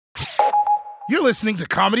You're listening to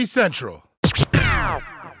Comedy Central.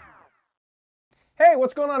 Hey,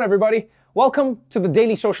 what's going on, everybody? Welcome to the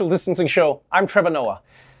Daily Social Distancing Show. I'm Trevor Noah.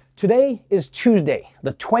 Today is Tuesday,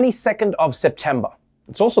 the 22nd of September.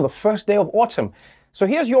 It's also the first day of autumn. So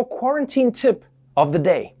here's your quarantine tip of the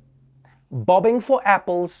day. Bobbing for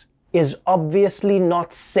apples is obviously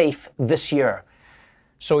not safe this year.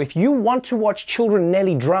 So if you want to watch children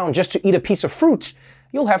nearly drown just to eat a piece of fruit,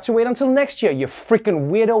 you'll have to wait until next year, you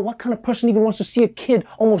freaking weirdo. What kind of person even wants to see a kid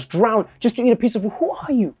almost drown just to eat a piece of fruit? Who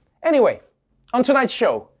are you? Anyway, on tonight's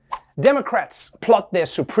show, Democrats plot their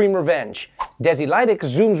supreme revenge. Desi Lydic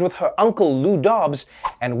zooms with her uncle Lou Dobbs,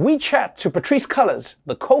 and we chat to Patrisse Cullors,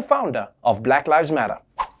 the co-founder of Black Lives Matter.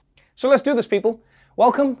 So let's do this, people.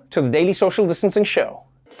 Welcome to the Daily Social Distancing Show.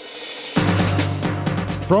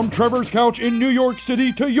 From Trevor's couch in New York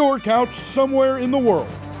City to your couch somewhere in the world.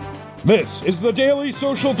 This is the Daily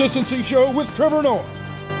Social Distancing Show with Trevor Noah.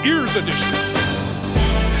 Ears Edition.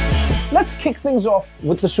 Let's kick things off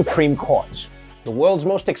with the Supreme Court, the world's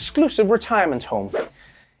most exclusive retirement home.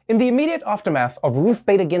 In the immediate aftermath of Ruth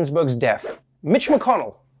Bader Ginsburg's death, Mitch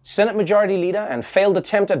McConnell, Senate Majority Leader and failed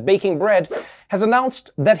attempt at baking bread, has announced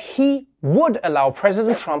that he would allow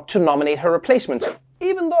President Trump to nominate her replacement,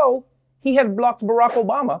 even though he had blocked Barack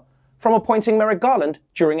Obama from appointing Merrick Garland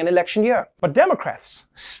during an election year. But Democrats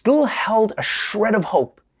still held a shred of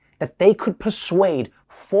hope that they could persuade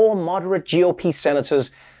 4 moderate GOP senators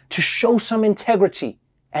to show some integrity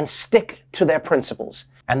and stick to their principles.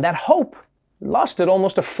 And that hope lasted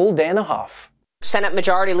almost a full day and a half. Senate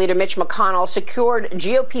Majority Leader Mitch McConnell secured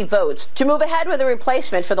GOP votes to move ahead with a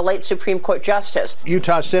replacement for the late Supreme Court Justice.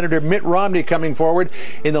 Utah Senator Mitt Romney coming forward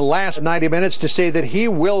in the last 90 minutes to say that he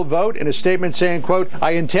will vote, in a statement saying, quote,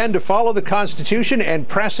 "I intend to follow the Constitution and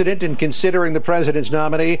precedent in considering the president's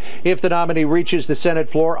nominee. If the nominee reaches the Senate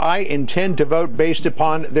floor, I intend to vote based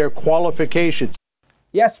upon their qualifications."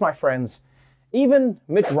 Yes, my friends, even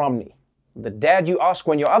Mitt Romney, the dad you ask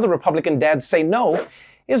when your other Republican dads say no,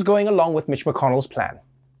 is going along with Mitch McConnell's plan.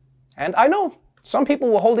 And I know some people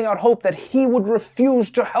were holding out hope that he would refuse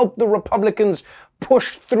to help the Republicans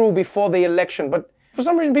push through before the election. But for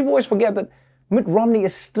some reason, people always forget that Mitt Romney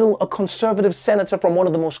is still a conservative senator from one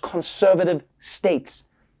of the most conservative states.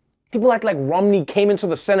 People act like Romney came into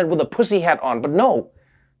the Senate with a pussy hat on, but no,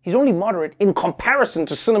 he's only moderate in comparison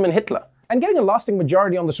to Cinnamon Hitler. And getting a lasting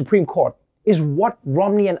majority on the Supreme Court is what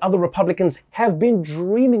Romney and other Republicans have been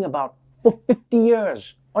dreaming about for 50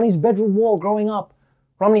 years. On his bedroom wall growing up,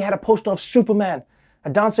 Romney had a poster of Superman, a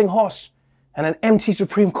dancing horse, and an empty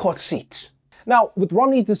Supreme Court seat. Now, with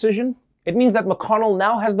Romney's decision, it means that McConnell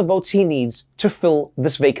now has the votes he needs to fill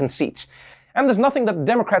this vacant seat. And there's nothing that the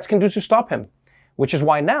Democrats can do to stop him, which is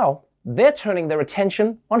why now they're turning their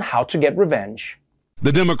attention on how to get revenge.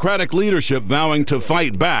 The Democratic leadership vowing to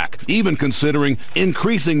fight back, even considering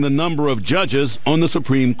increasing the number of judges on the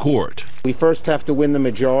Supreme Court. We first have to win the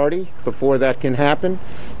majority before that can happen.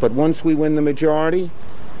 But once we win the majority,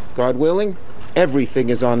 God willing, everything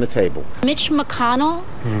is on the table. Mitch McConnell,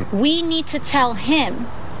 we need to tell him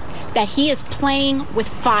that he is playing with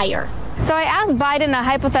fire. So I asked Biden a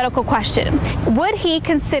hypothetical question. Would he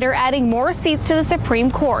consider adding more seats to the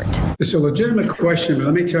Supreme Court? It's a legitimate question, but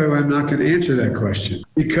let me tell you, I'm not going to answer that question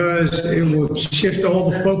because it will shift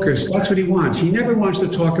all the focus. That's what he wants. He never wants to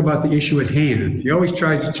talk about the issue at hand. He always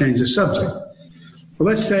tries to change the subject. But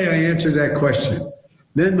let's say I answer that question.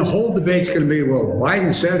 Then the whole debate's going to be, well,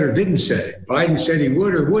 Biden said or didn't say. Biden said he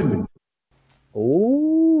would or wouldn't.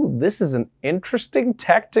 Oh, this is an interesting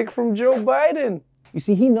tactic from Joe Biden. You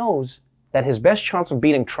see, he knows that his best chance of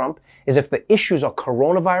beating Trump is if the issues are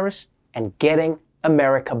coronavirus and getting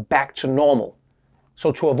America back to normal.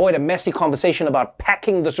 So to avoid a messy conversation about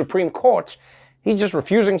packing the Supreme Court, he's just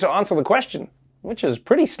refusing to answer the question, which is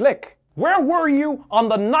pretty slick. Where were you on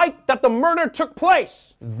the night that the murder took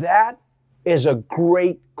place? That is a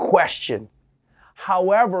great question.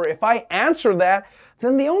 However, if I answer that,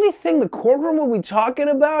 then the only thing the courtroom will be talking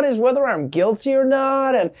about is whether I'm guilty or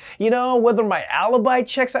not, and, whether my alibi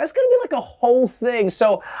checks out. It's going to be like a whole thing,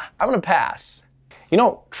 so I'm going to pass.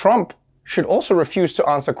 Trump should also refuse to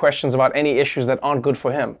answer questions about any issues that aren't good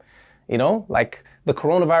for him. Like the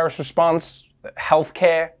coronavirus response,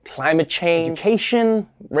 healthcare, climate change, education,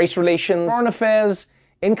 race relations, foreign affairs,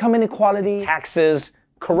 income inequality, taxes,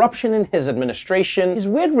 corruption in his administration, his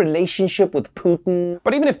weird relationship with Putin.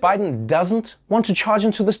 But even if Biden doesn't want to charge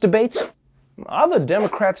into this debate, other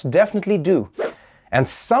Democrats definitely do. And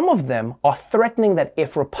some of them are threatening that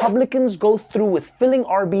if Republicans go through with filling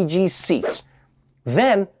RBG's seats,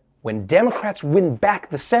 then when Democrats win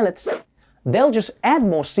back the Senate, they'll just add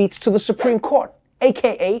more seats to the Supreme Court,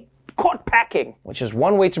 aka court packing, which is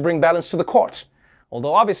one way to bring balance to the courts.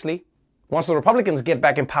 Although obviously, once the Republicans get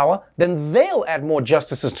back in power, then they'll add more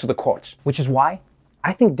justices to the courts. Which is why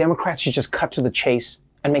I think Democrats should just cut to the chase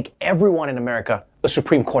and make everyone in America a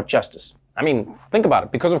Supreme Court justice. I mean, think about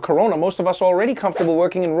it. Because of Corona, most of us are already comfortable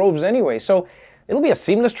working in robes anyway, so it'll be a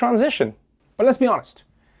seamless transition. But let's be honest.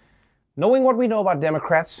 Knowing what we know about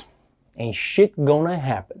Democrats, ain't shit gonna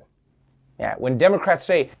happen. Yeah, when Democrats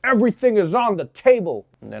say everything is on the table,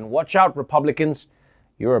 then watch out, Republicans.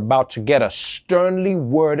 You're about to get a sternly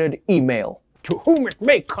worded email. To whom it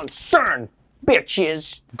may concern,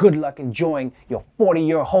 bitches. Good luck enjoying your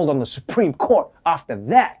 40-year hold on the Supreme Court after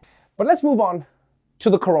that. But let's move on to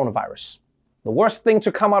the coronavirus. The worst thing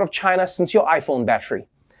to come out of China since your iPhone battery.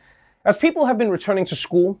 As people have been returning to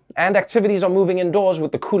school and activities are moving indoors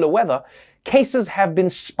with the cooler weather, cases have been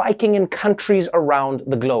spiking in countries around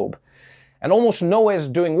the globe. And almost nowhere is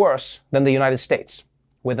doing worse than the United States,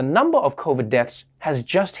 where the number of COVID deaths has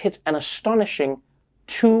just hit an astonishing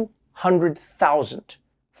 200,000,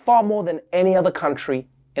 far more than any other country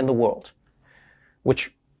in the world.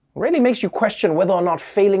 Which really makes you question whether or not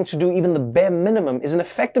failing to do even the bare minimum is an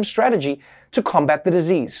effective strategy to combat the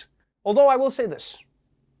disease. Although I will say this,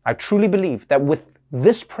 I truly believe that with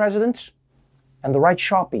this president and the right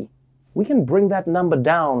Sharpie, we can bring that number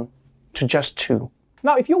down to just 2.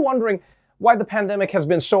 Now, if you're wondering why the pandemic has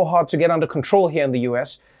been so hard to get under control here in the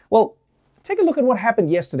US, well, take a look at what happened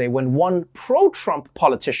yesterday when one pro-Trump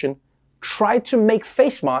politician tried to make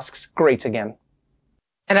face masks great again.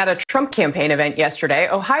 And at a Trump campaign event yesterday,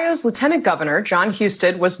 Ohio's Lieutenant Governor John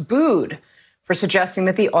Husted was booed for suggesting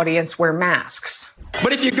that the audience wear masks.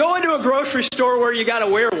 But if you go into a grocery store where you gotta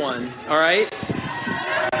wear one, all right?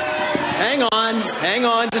 Hang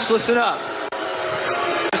on, just listen up.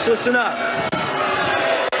 Just listen up.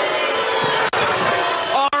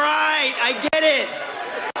 All right, I get it.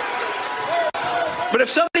 But if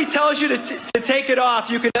somebody tells you to take it off,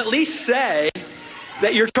 you can at least say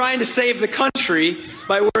that you're trying to save the country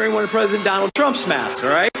by wearing one of President Donald Trump's masks, all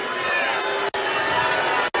right?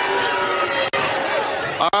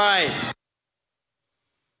 All right.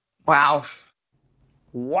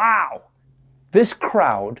 Wow. This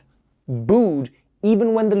crowd booed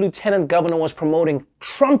even when the lieutenant governor was promoting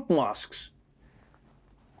Trump masks.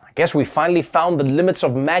 I guess we finally found the limits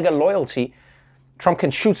of MAGA loyalty. Trump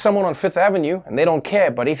can shoot someone on Fifth Avenue and they don't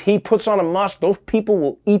care, but if he puts on a mask, those people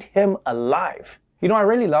will eat him alive. You know, I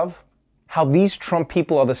really love how these Trump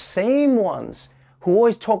people are the same ones who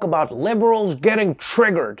always talk about liberals getting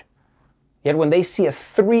triggered. Yet when they see a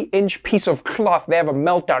 3-inch piece of cloth, they have a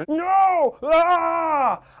meltdown. No!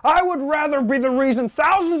 I would rather be the reason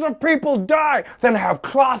thousands of people die than have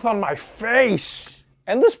cloth on my face.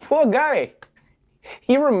 And this poor guy,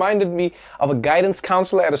 he reminded me of a guidance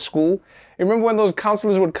counselor at a school. You remember when those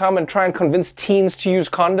counselors would come and try and convince teens to use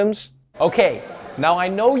condoms? Okay, now I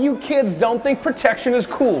know you kids don't think protection is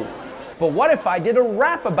cool, but what if I did a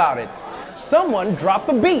rap about it? Someone drop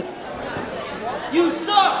a beat. You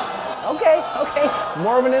suck! Okay,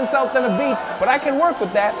 more of an insult than a beat, but I can work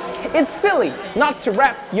with that. It's silly not to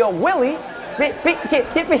rap your willy. Hippy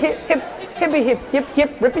hip,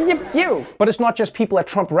 rippy hip you. But it's not just people at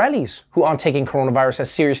Trump rallies who aren't taking coronavirus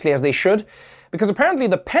as seriously as they should, because apparently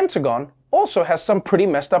the Pentagon also has some pretty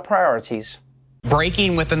messed up priorities.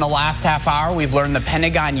 Breaking within the last half hour, we've learned the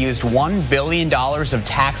Pentagon used $1 billion of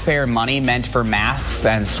taxpayer money meant for masks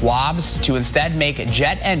and swabs to instead make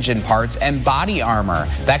jet engine parts and body armor.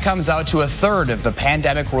 That comes out to 1/3 of the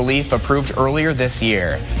pandemic relief approved earlier this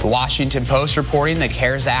year. The Washington Post reporting the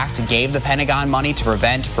CARES Act gave the Pentagon money to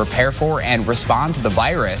prevent, prepare for, and respond to the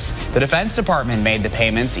virus. The Defense Department made the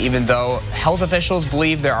payments, even though health officials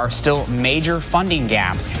believe there are still major funding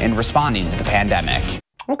gaps in responding to the pandemic.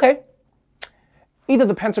 Okay. Either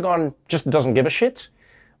the Pentagon just doesn't give a shit,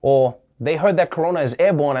 or they heard that corona is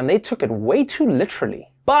airborne and they took it way too literally.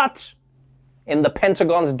 But in the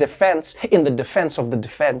Pentagon's defense, in the defense of the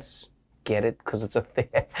defense, get it? Because it's a thing.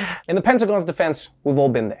 In the Pentagon's defense, we've all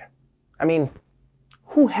been there. I mean,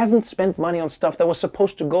 who hasn't spent money on stuff that was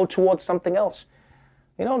supposed to go towards something else?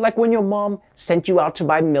 You know, like when your mom sent you out to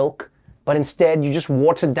buy milk, but instead you just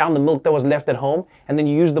watered down the milk that was left at home, and then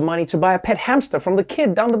you used the money to buy a pet hamster from the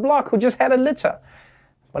kid down the block who just had a litter.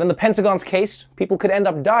 But in the Pentagon's case, people could end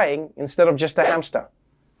up dying instead of just a hamster.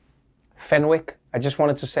 Fenwick, I just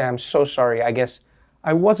wanted to say I'm so sorry. I guess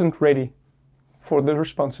I wasn't ready for the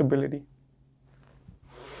responsibility.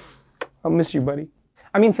 I'll miss you, buddy.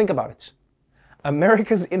 I mean, think about it.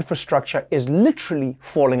 America's infrastructure is literally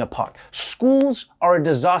falling apart. Schools are a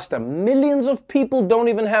disaster. Millions of people don't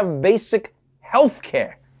even have basic health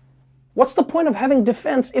care. What's the point of having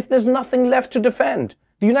defense if there's nothing left to defend?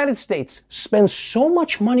 The United States spends so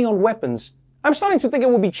much money on weapons, I'm starting to think it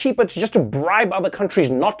would be cheaper just to bribe other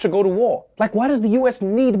countries not to go to war. Like, why does the US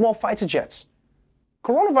need more fighter jets?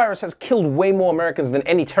 Coronavirus has killed way more Americans than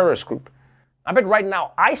any terrorist group. I bet right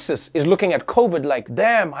now ISIS is looking at COVID like,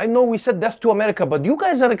 damn, I know we said death to America, but you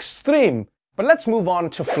guys are extreme. But let's move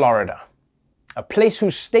on to Florida, a place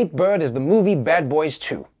whose state bird is the movie Bad Boys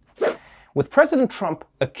 2. With President Trump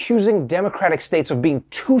accusing Democratic states of being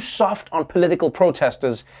too soft on political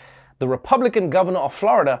protesters, the Republican governor of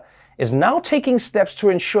Florida is now taking steps to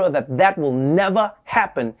ensure that that will never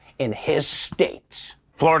happen in his state.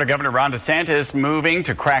 Florida Governor Ron DeSantis moving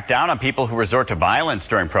to crack down on people who resort to violence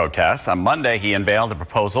during protests. On Monday, he unveiled a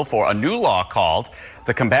proposal for a new law called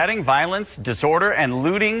the Combating Violence, Disorder, and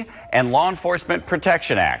Looting and Law Enforcement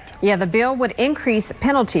Protection Act. Yeah, the bill would increase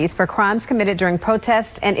penalties for crimes committed during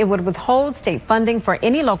protests, and it would withhold state funding for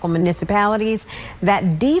any local municipalities that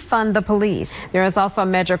defund the police. There is also a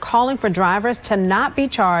measure calling for drivers to not be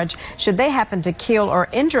charged should they happen to kill or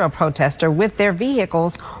injure a protester with their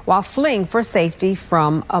vehicles while fleeing for safety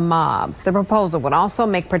from a mob. The proposal would also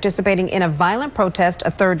make participating in a violent protest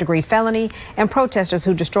a third-degree felony, and protesters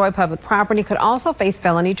who destroy public property could also face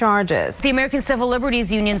felony charges. The American Civil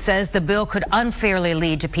Liberties Union says the bill could unfairly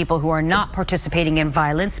lead to people who are not participating in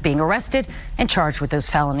violence being arrested and charged with those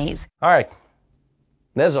felonies. All right,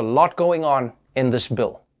 there's a lot going on in this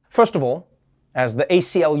bill. First of all, as the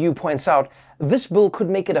ACLU points out, this bill could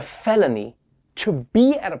make it a felony to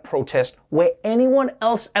be at a protest where anyone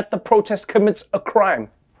else at the protest commits a crime,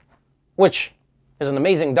 which is an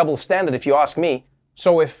amazing double standard if you ask me.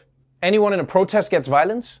 So if anyone in a protest gets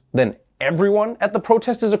violence, then everyone at the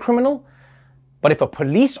protest is a criminal. But if a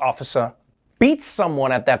police officer beats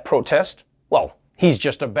someone at that protest, well, he's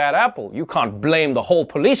just a bad apple. You can't blame the whole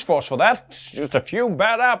police force for that. It's just a few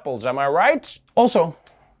bad apples, am I right? Also,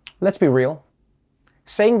 let's be real.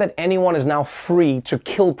 Saying that anyone is now free to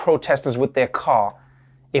kill protesters with their car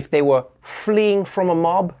if they were fleeing from a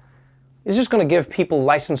mob is just going to give people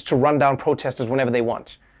license to run down protesters whenever they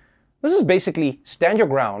want. This is basically stand your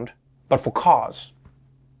ground, but for cars.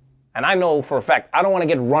 And I know for a fact I don't want to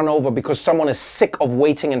get run over because someone is sick of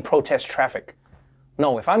waiting in protest traffic.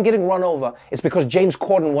 No, if I'm getting run over, it's because James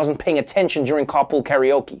Corden wasn't paying attention during carpool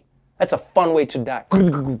karaoke. That's a fun way to die.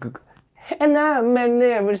 And I've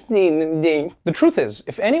never seen a day. The truth is,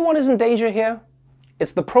 if anyone is in danger here,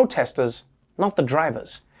 it's the protesters, not the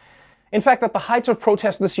drivers. In fact, at the height of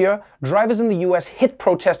protests this year, drivers in the US hit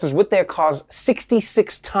protesters with their cars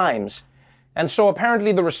 66 times. And so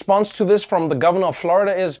apparently the response to this from the governor of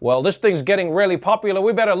Florida is, well, this thing's getting really popular,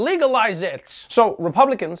 we better legalize it. So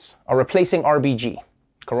Republicans are replacing RBG.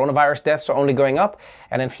 Coronavirus deaths are only going up,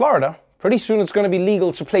 and in Florida, pretty soon it's going to be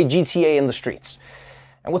legal to play GTA in the streets.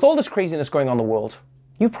 And with all this craziness going on in the world,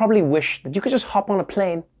 you probably wish that you could just hop on a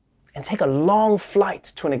plane and take a long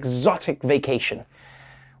flight to an exotic vacation.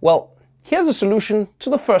 Well, here's a solution to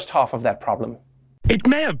the first half of that problem. It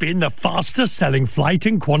may have been the fastest selling flight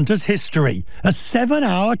in Qantas history, a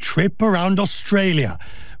 7-hour trip around Australia,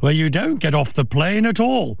 where you don't get off the plane at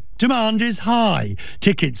all. Demand is high.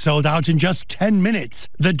 Tickets sold out in just 10 minutes.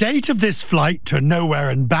 The date of this flight to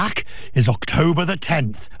nowhere and back is October the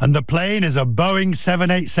 10th, and the plane is a Boeing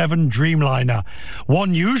 787 Dreamliner,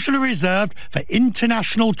 one usually reserved for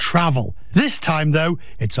international travel. This time, though,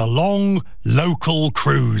 it's a long, local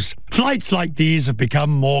cruise. Flights like these have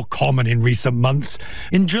become more common in recent months.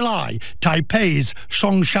 In July, Taipei's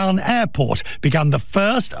Songshan Airport began the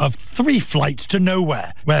first of 3 flights to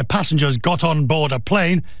nowhere, where passengers got on board a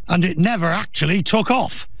plane and it never actually took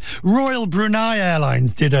off. Royal Brunei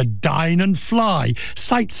Airlines did a dine and fly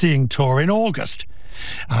sightseeing tour in August.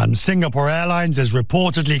 And Singapore Airlines is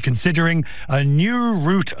reportedly considering a new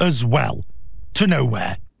route as well, to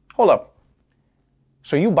nowhere. Hold up.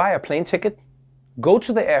 So you buy a plane ticket, go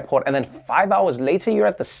to the airport, and then 5 hours later you're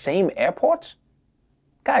at the same airport?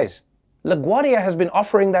 Guys, LaGuardia has been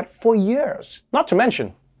offering that for years. Not to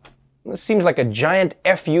mention, this seems like a giant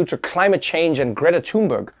FU to climate change and Greta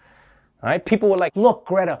Thunberg. All right? People were like, look,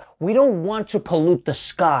 Greta, we don't want to pollute the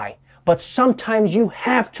sky, but sometimes you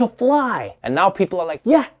have to fly. And now people are like,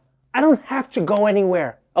 yeah, I don't have to go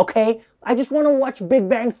anywhere, okay? I just want to watch Big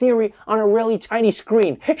Bang Theory on a really tiny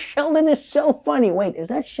screen. Sheldon is so funny. Wait, is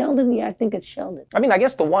that Sheldon? Yeah, I think it's Sheldon. I mean, I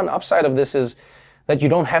guess the one upside of this is that you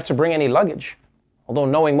don't have to bring any luggage. Although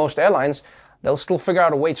knowing most airlines, they'll still figure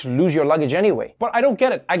out a way to lose your luggage anyway. But I don't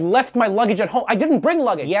get it. I left my luggage at home. I didn't bring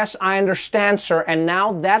luggage. Yes, I understand, sir. And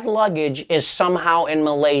now that luggage is somehow in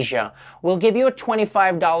Malaysia. We'll give you a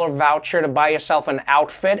 $25 voucher to buy yourself an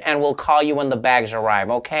outfit, and we'll call you when the bags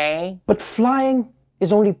arrive, okay? But flying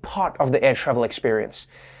is only part of the air travel experience.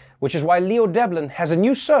 which is why Leo Devlin has a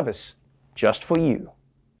new service just for you.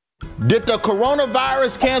 Did the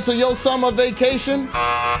coronavirus cancel your summer vacation?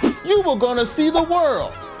 You were gonna see the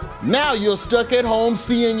world. Now you're stuck at home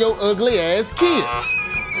seeing your ugly ass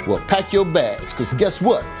kids. Well, pack your bags, because guess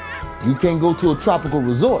what? You can't go to a tropical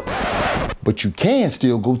resort, but you can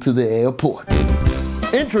still go to the airport.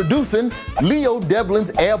 Introducing Leo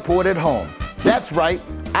Devlin's Airport at Home. That's right,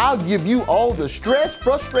 I'll give you all the stress,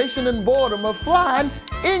 frustration, and boredom of flying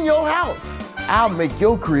in your house. I'll make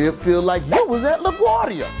your crib feel like you was at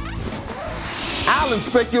LaGuardia. I'll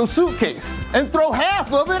inspect your suitcase and throw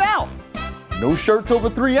half of it out. No shirts over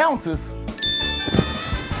 3 ounces.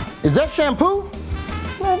 Is that shampoo?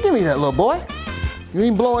 Man, give me that, little boy. You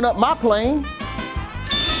ain't blowing up my plane.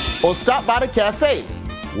 Or stop by the cafe,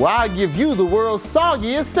 where I'll give you the world's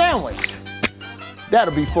soggiest sandwich.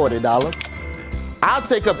 That'll be $40. I'll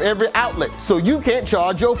take up every outlet so you can't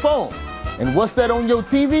charge your phone. And what's that on your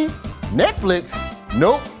TV? Netflix?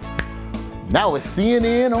 Nope. Now it's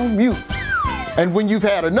CNN on mute. And when you've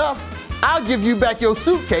had enough, I'll give you back your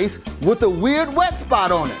suitcase with a weird wet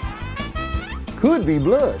spot on it. Could be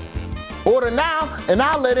blood. Order now, and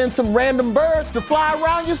I'll let in some random birds to fly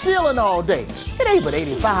around your ceiling all day. It ain't but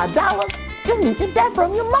 $85. You can get that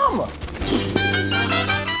from your mama.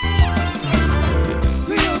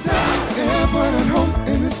 Leo Devlin Airport at Home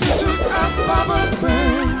Institute of Barber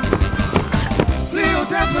Brain. Leo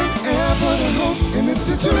Devlin Airport at Home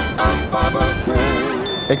Institute of Barber Brain.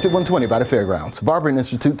 Exit 120 by the fairgrounds. Barbering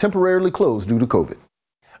Institute temporarily closed due to COVID.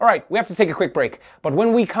 All right, we have to take a quick break. But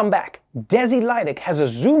when we come back, Desi Lydic has a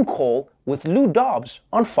Zoom call with Lou Dobbs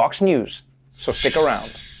on Fox News. So stick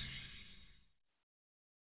around.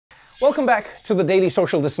 Welcome back to the Daily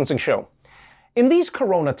Social Distancing Show. In these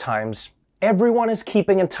corona times, everyone is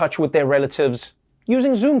keeping in touch with their relatives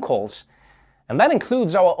using Zoom calls. And that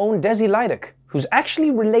includes our own Desi Lydic, who's actually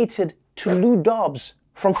related to Lou Dobbs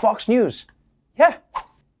from Fox News. Yeah,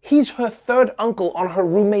 he's her third uncle on her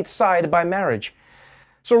roommate's side by marriage.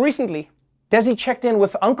 So recently, Desi checked in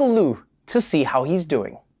with Uncle Lou to see how he's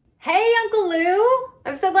doing. Hey, Uncle Lou!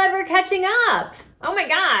 I'm so glad we're catching up. Oh my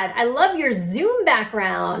God, I love your Zoom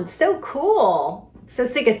background. So cool. So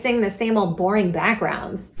sick of seeing the same old boring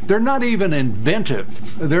backgrounds. They're not even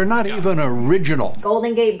inventive. They're not even original.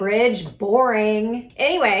 Golden Gate Bridge, boring.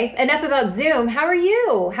 Anyway, enough about Zoom. How are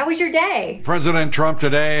you? How was your day? President Trump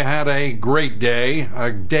today had a great day,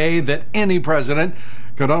 a day that any president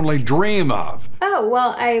could only dream of. Oh,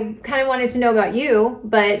 well, I kind of wanted to know about you,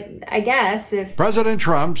 but I guess if... President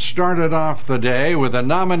Trump started off the day with a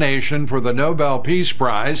nomination for the Nobel Peace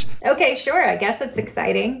Prize. Okay, sure, I guess that's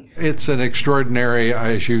exciting. It's an extraordinary,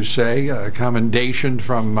 as you say, commendation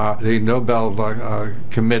from the Nobel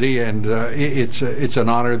Committee, and it's an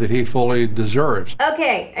honor that he fully deserves.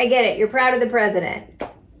 Okay, I get it. You're proud of the president.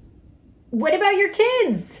 What about your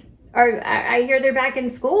kids? I hear they're back in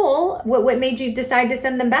school. What made you decide to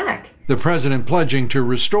send them back? The president pledging to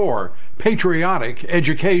restore patriotic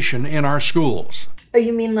education in our schools. Oh,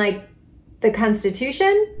 you mean like the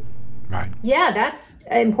Constitution? Right. Yeah, that's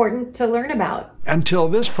important to learn about. Until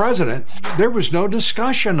this president, there was no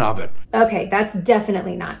discussion of it. Okay, that's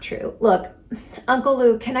definitely not true. Look, Uncle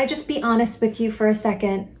Lou, can I just be honest with you for a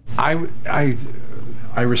second? I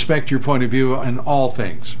respect your point of view in all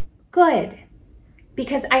things. Good.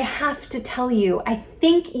 Because I have to tell you, I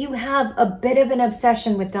think you have a bit of an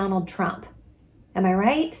obsession with Donald Trump. Am I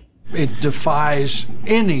right? It defies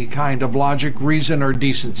any kind of logic, reason, or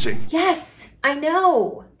decency. Yes, I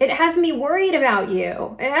know. It has me worried about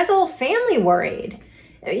you. It has the whole family worried.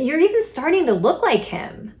 You're even starting to look like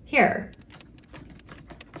him. Here.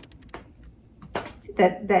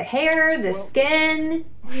 The hair, the skin.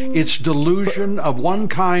 It's delusion of one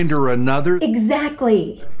kind or another.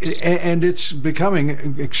 Exactly. And it's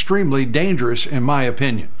becoming extremely dangerous, in my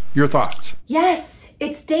opinion. Your thoughts? Yes,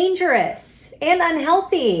 it's dangerous and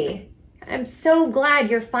unhealthy. I'm so glad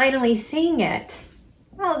you're finally seeing it.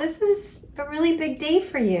 Wow, this is a really big day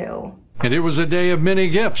for you. And it was a day of many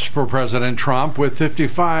gifts for President Trump. With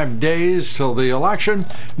 55 days till the election,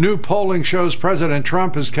 new polling shows President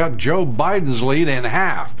Trump has cut Joe Biden's lead in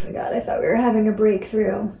half. Oh my God, I thought we were having a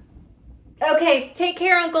breakthrough. Okay, take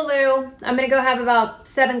care, Uncle Lou. I'm gonna go have about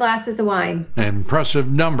 7 glasses of wine. Impressive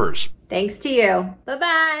numbers. Thanks to you.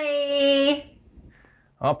 Bye-bye.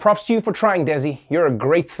 Props to you for trying, Desi. You're a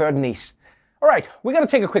great third niece. All right, we gotta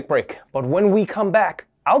take a quick break. But when we come back,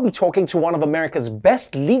 I'll be talking to one of America's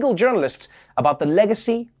best legal journalists about the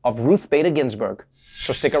legacy of Ruth Bader Ginsburg.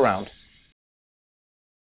 So stick around.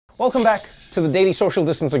 Welcome back to the Daily Social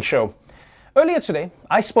Distancing Show. Earlier today,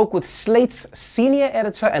 I spoke with Slate's senior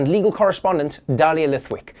editor and legal correspondent, Dahlia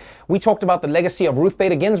Lithwick. We talked about the legacy of Ruth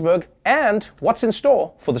Bader Ginsburg and what's in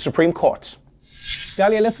store for the Supreme Court.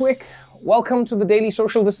 Dahlia Lithwick, welcome to the Daily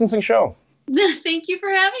Social Distancing Show. Thank you for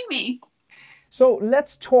having me. So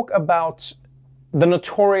let's talk about the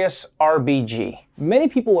notorious RBG. Many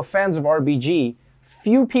people are fans of RBG.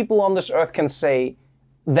 Few people on this earth can say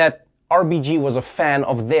that RBG was a fan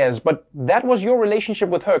of theirs, but that was your relationship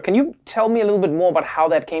with her. Can you tell me a little bit more about how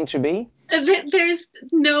that came to be? There's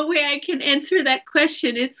no way I can answer that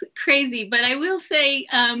question. It's crazy. But I will say,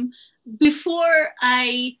 before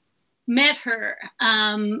I met her,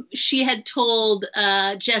 she had told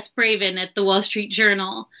Jess Braven at the Wall Street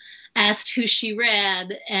Journal, asked who she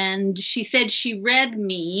read, and she said she read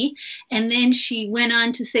me, and then she went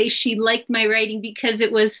on to say she liked my writing because it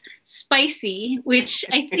was spicy, which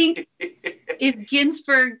I think is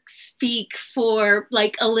Ginsburg speak for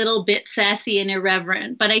like a little bit sassy and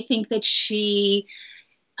irreverent, but I think that she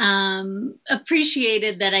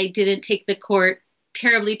appreciated that I didn't take the court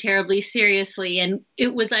terribly, terribly seriously, and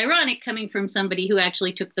it was ironic coming from somebody who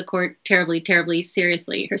actually took the court terribly, terribly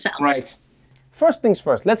seriously herself. Right. First things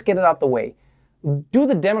first, let's get it out the way. Do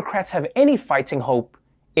the Democrats have any fighting hope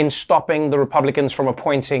in stopping the Republicans from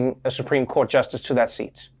appointing a Supreme Court justice to that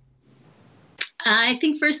seat? I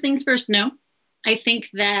think first things first, no. I think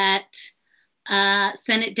that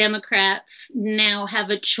Senate Democrats now have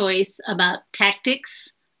a choice about tactics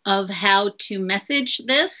of how to message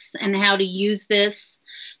this and how to use this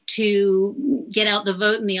to get out the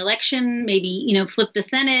vote in the election, maybe, flip the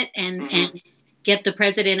Senate and get the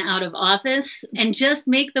president out of office, and just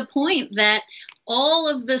make the point that all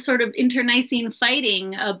of the sort of internecine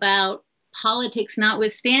fighting about politics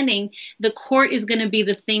notwithstanding, the court is going to be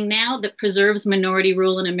the thing now that preserves minority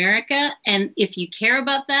rule in America. And if you care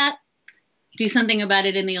about that, do something about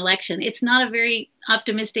it in the election. It's not a very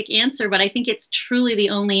optimistic answer, but I think it's truly the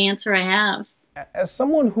only answer I have. As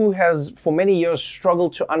someone who has for many years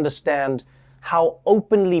struggled to understand how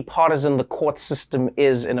openly partisan the court system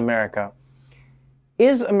is in America,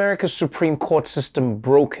 is America's Supreme Court system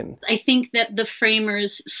broken? I think that the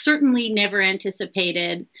framers certainly never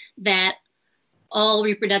anticipated that all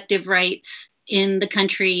reproductive rights in the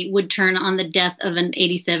country would turn on the death of an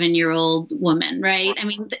 87-year-old woman, right? I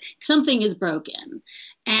mean, something is broken.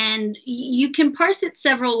 And you can parse it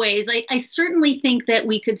several ways. I certainly think that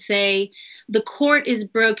we could say the court is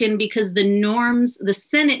broken because the norms, the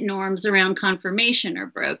Senate norms around confirmation are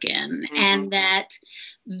broken, and that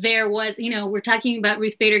there was, we're talking about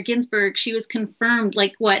Ruth Bader Ginsburg. She was confirmed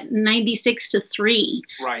 96-3.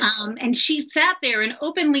 Right. And she sat there and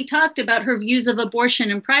openly talked about her views of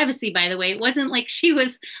abortion and privacy, by the way. It wasn't like she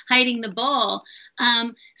was hiding the ball.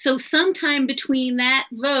 So sometime between that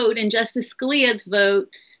vote and Justice Scalia's vote,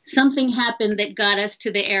 something happened that got us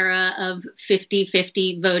to the era of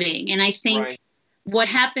 50-50 voting. And I think what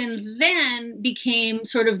happened then became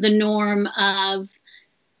sort of the norm of,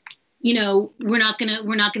 we're not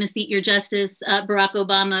gonna seat your justice, Barack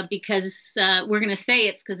Obama, because we're gonna say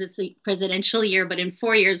it's because it's a presidential year, but in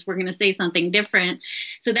 4 years we're gonna say something different.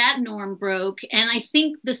 So that norm broke, and I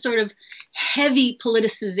think the sort of heavy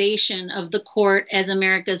politicization of the court as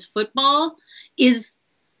America's football is,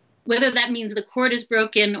 whether that means the court is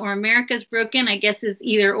broken or America's broken, I guess is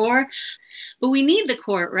either or. But we need the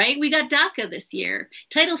court, right? We got DACA this year.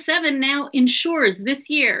 Title VII now ensures this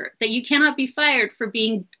year that you cannot be fired for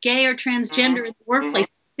being gay or transgender in the workplace.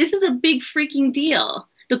 This is a big freaking deal.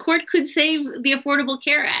 The court could save the Affordable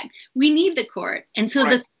Care Act. We need the court. And so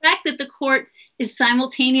the fact that the court is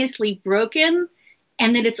simultaneously broken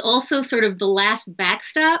and that it's also sort of the last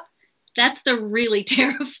backstop, that's the really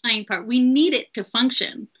terrifying part. We need it to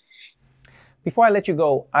function. Before I let you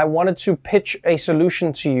go, I wanted to pitch a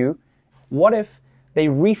solution to you. What if they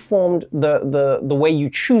reformed the way you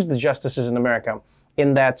choose the justices in America,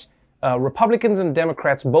 in that Republicans and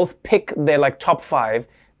Democrats both pick their top 5,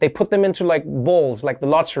 they put them into balls, like the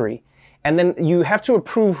lottery, and then you have to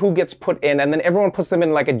approve who gets put in, and then everyone puts them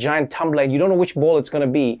in a giant tumbler, and you don't know which ball it's going to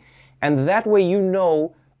be. And that way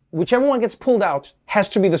whichever one gets pulled out has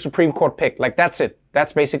to be the Supreme Court pick. That's it.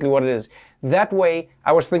 That's basically what it is. That way,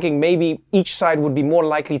 I was thinking maybe each side would be more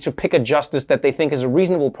likely to pick a justice that they think is a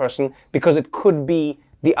reasonable person, because it could be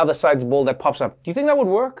the other side's ball that pops up. Do you think that would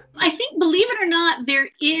work? I think, believe it or not, there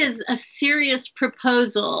is a serious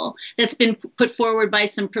proposal that's been put forward by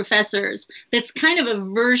some professors that's kind of a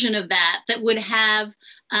version of that would have,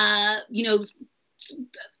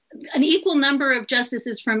 an equal number of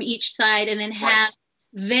justices from each side, and then have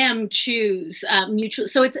them choose mutual.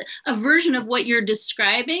 So it's a version of what you're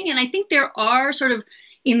describing. And I think there are sort of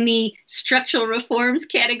in the structural reforms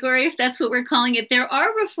category, if that's what we're calling it. There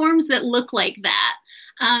are reforms that look like that.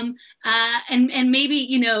 And maybe,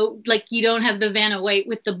 you know, like you don't have the Vanna White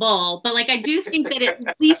with the ball, but like I do think that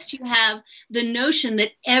at least you have the notion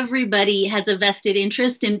that everybody has a vested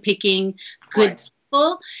interest in picking good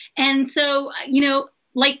people. And so, you know,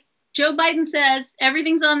 like Joe Biden says,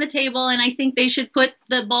 everything's on the table, and I think they should put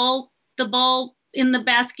the ball in the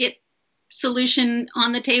basket solution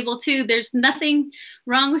on the table too. There's nothing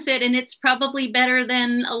wrong with it, and it's probably better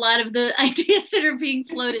than a lot of the ideas that are being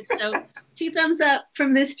floated. So 2 thumbs up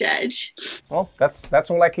from this judge. Well, that's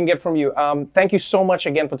all I can get from you. Thank you so much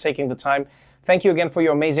again for taking the time. Thank you again for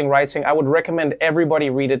your amazing writing. I would recommend everybody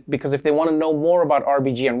read it, because if they want to know more about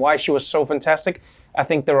RBG and why she was so fantastic, I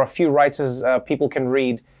think there are a few writers people can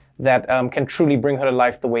read that can truly bring her to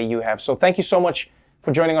life the way you have. So thank you so much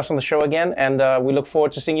for joining us on the show again, and we look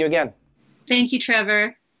forward to seeing you again. Thank you,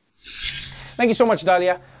 Trevor. Thank you so much,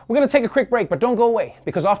 Dahlia. We're going to take a quick break, but don't go away,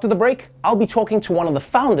 because after the break, I'll be talking to one of the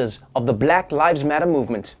founders of the Black Lives Matter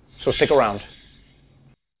movement. So stick around.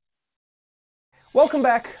 Welcome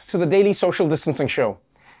back to the Daily Social Distancing Show.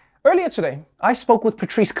 Earlier today, I spoke with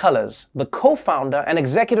Patrisse Cullors, the co-founder and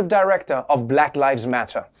executive director of Black Lives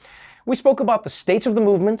Matter. We spoke about the state of the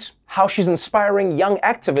movement, how she's inspiring young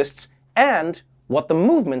activists, and what the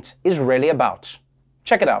movement is really about.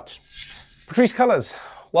 Check it out. Patrisse Cullors,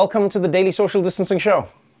 welcome to the Daily Social Distancing Show.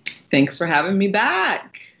 Thanks for having me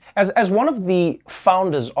back. As one of the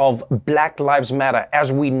founders of Black Lives Matter,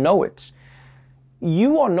 as we know it,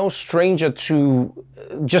 you are no stranger to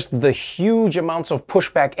just the huge amounts of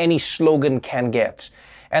pushback any slogan can get.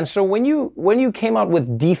 And so when you came out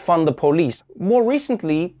with defund the police, more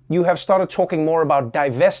recently, you have started talking more about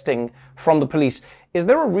divesting from the police. Is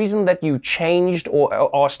there a reason that you changed or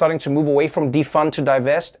are starting to move away from defund to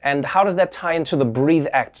divest? And how does that tie into the Breathe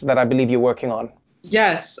Act that I believe you're working on?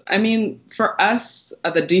 Yes. I mean, for us,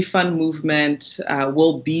 the defund movement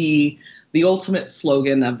will be the ultimate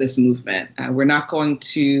slogan of this movement. We're not going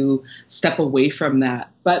to step away from that.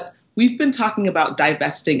 But we've been talking about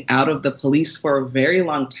divesting out of the police for a very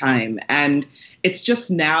long time. And it's just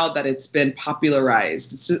now that it's been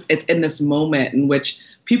popularized. It's in this moment in which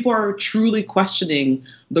people are truly questioning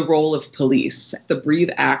the role of police. The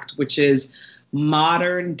Breathe Act, which is the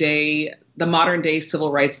modern day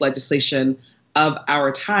civil rights legislation of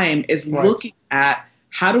our time, is looking at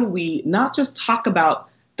how do we not just talk about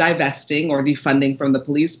divesting or defunding from the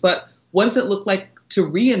police, but what does it look like to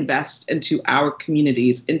reinvest into our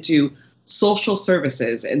communities, into social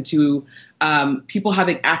services, into people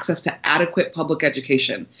having access to adequate public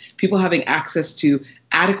education, people having access to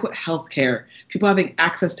adequate health care, people having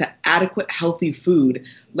access to adequate healthy food.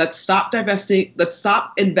 Let's stop divesting. Let's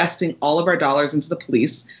stop investing all of our dollars into the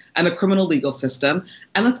police and the criminal legal system,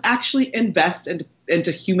 and let's actually invest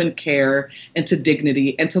into human care, into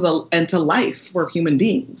dignity, into life for human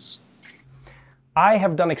beings. I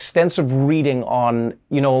have done extensive reading on,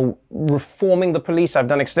 reforming the police. I've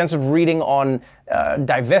done extensive reading on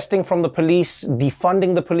divesting from the police,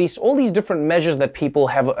 defunding the police, all these different measures that people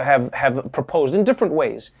have proposed in different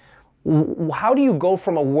ways. How do you go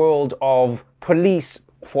from a world of police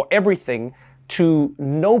for everything to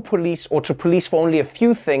no police, or to police for only a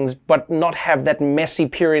few things, but not have that messy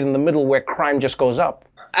period in the middle where crime just goes up?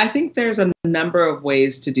 I think there's a number of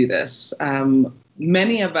ways to do this.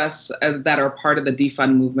 Many of us that are part of the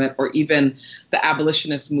defund movement or even the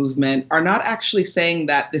abolitionist movement are not actually saying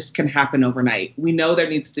that this can happen overnight. We know there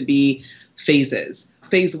needs to be phases.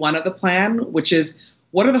 Phase 1 of the plan, which is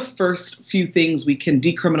what are the first few things we can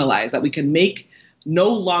decriminalize, that we can make no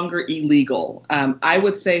longer illegal? I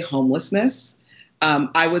would say homelessness.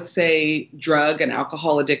 I would say drug and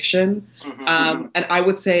alcohol addiction. And I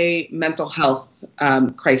would say mental health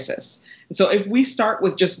crisis. And so if we start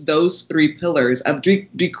with just those 3 pillars of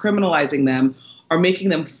decriminalizing them or making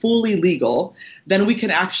them fully legal, then we can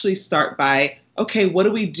actually start by, okay, what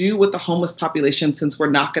do we do with the homeless population since we're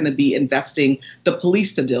not going to be investing the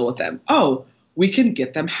police to deal with them? Oh, we can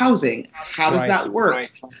get them housing. How does that work?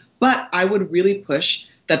 Right. But I would really push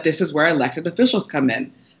that this is where elected officials come in.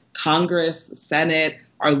 Congress, the Senate,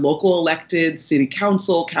 our local elected, city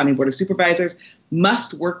council, county board of supervisors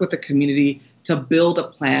must work with the community to build a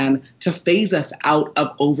plan to phase us out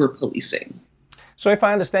of over-policing. So if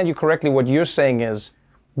I understand you correctly, what you're saying is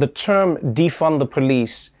the term defund the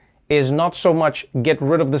police is not so much get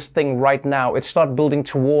rid of this thing right now. It's starting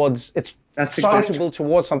to build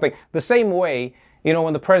towards something. The same way,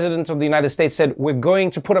 when the president of the United States said, we're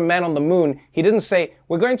going to put a man on the moon, he didn't say,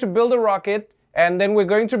 we're going to build a rocket, and then we're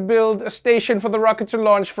going to build a station for the rocket to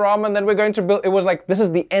launch from, and then we're going to build... It was like, this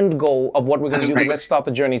is the end goal of what we're going to do. Right. Let's start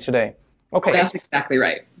the journey today. Okay. That's exactly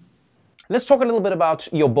right. Let's talk a little bit about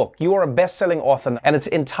your book. You are a best-selling author, and it's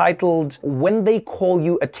entitled When They Call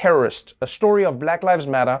You a Terrorist, a story of Black Lives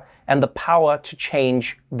Matter and the power to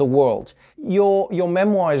change the world. Your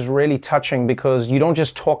memoir is really touching because you don't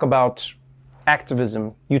just talk about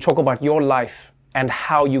activism, you talk about your life and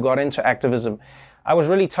how you got into activism. I was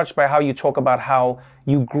really touched by how you talk about how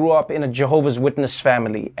you grew up in a Jehovah's Witness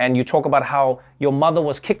family, and you talk about how your mother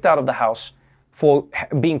was kicked out of the house for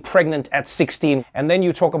being pregnant at 16. And then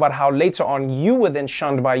you talk about how later on you were then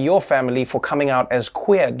shunned by your family for coming out as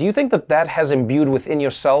queer. Do you think that that has imbued within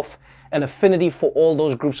yourself an affinity for all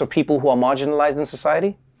those groups of people who are marginalized in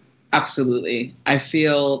society? Absolutely. I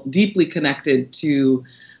feel deeply connected to,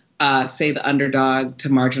 say, the underdog, to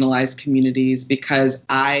marginalized communities, because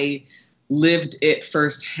I lived it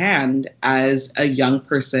firsthand as a young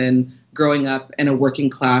person growing up in a working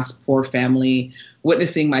class, poor family,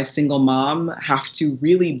 witnessing my single mom have to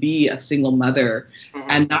really be a single mother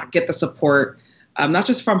and not get the support, not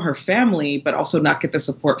just from her family, but also not get the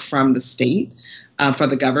support from the state, for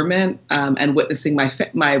the government, and witnessing my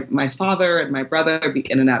father and my brother be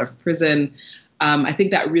in and out of prison. I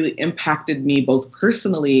think that really impacted me both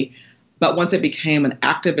personally, but once I became an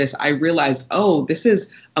activist, I realized, oh, this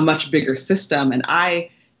is a much bigger system, and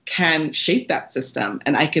I can shape that system,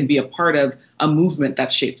 and I can be a part of a movement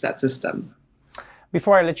that shapes that system.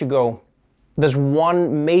 Before I let you go, there's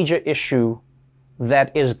one major issue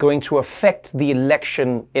that is going to affect the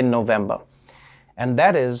election in November, and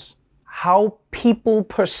that is how people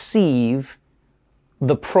perceive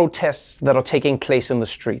the protests that are taking place in the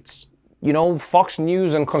streets. You know, Fox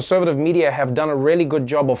News and conservative media have done a really good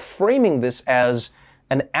job of framing this as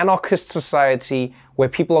an anarchist society where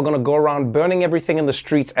people are going to go around burning everything in the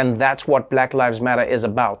streets, and that's what Black Lives Matter is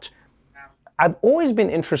about. I've always been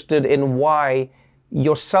interested in why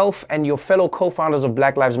yourself and your fellow co-founders of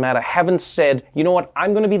Black Lives Matter haven't said, you know what,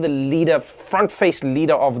 I'm going to be the leader, front-faced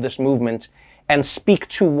leader of this movement and speak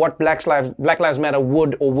to what Black Lives Matter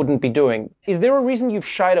would or wouldn't be doing. Is there a reason you've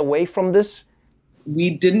shied away from this?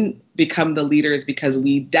 We didn't become the leaders because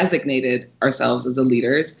we designated ourselves as the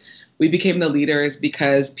leaders. We became the leaders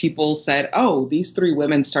because people said, oh, these three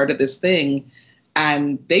women started this thing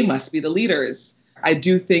and they must be the leaders. I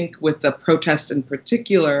do think with the protests in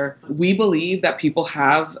particular, we believe that people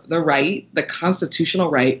have the right, the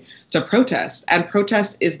constitutional right, to protest. And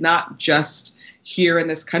protest is not just here in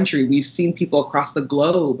this country. We've seen people across the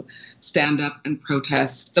globe stand up and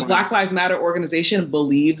protest. The Black Lives Matter organization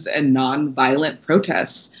believes in nonviolent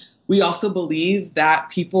protests. We also believe that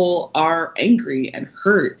people are angry and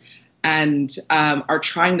hurt and are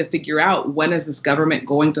trying to figure out, when is this government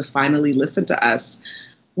going to finally listen to us?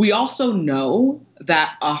 We also know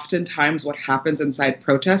that oftentimes what happens inside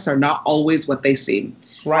protests are not always what they seem.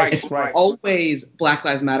 Right, it's right. always Black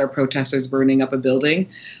Lives Matter protesters burning up a building.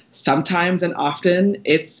 Sometimes and often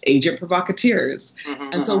it's agent provocateurs.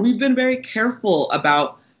 And so we've been very careful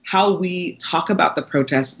about how we talk about the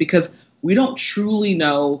protests because we don't truly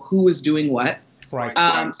know who is doing what. Right.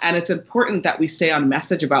 And it's important that we stay on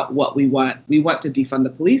message about what we want. We want to defund the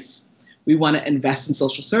police. We want to invest in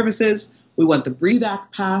social services. We want the Breathe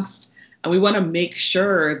Act passed. And we want to make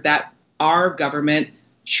sure that our government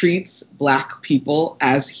treats Black people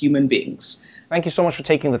as human beings. Thank you so much for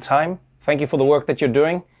taking the time. Thank you for the work that you're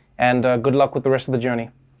doing. And good luck with the rest of the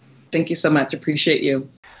journey. Thank you so much. Appreciate you.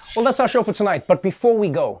 Well, that's our show for tonight. But before we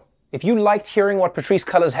go, if you liked hearing what Patrisse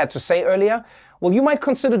Cullors had to say earlier, well, you might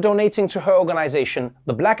consider donating to her organization,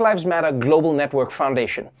 the Black Lives Matter Global Network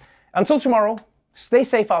Foundation. Until tomorrow, stay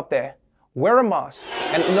safe out there, wear a mask,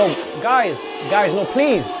 and no, guys, no,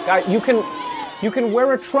 please, guys, you can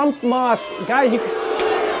wear a Trump mask, guys, you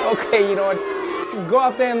can, okay, you know what, just go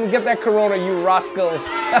out there and get that corona, you rascals.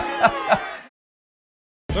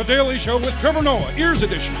 The Daily Show with Trevor Noah, Ears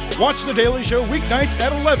Edition. Watch The Daily Show weeknights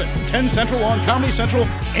at 11, 10 Central on Comedy Central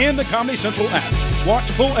and the Comedy Central app. Watch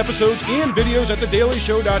full episodes and videos at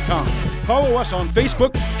thedailyshow.com. Follow us on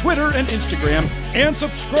Facebook, Twitter, and Instagram, and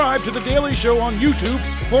subscribe to The Daily Show on YouTube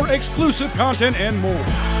for exclusive content and more.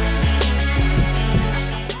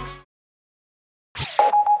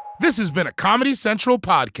 This has been a Comedy Central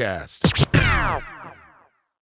podcast.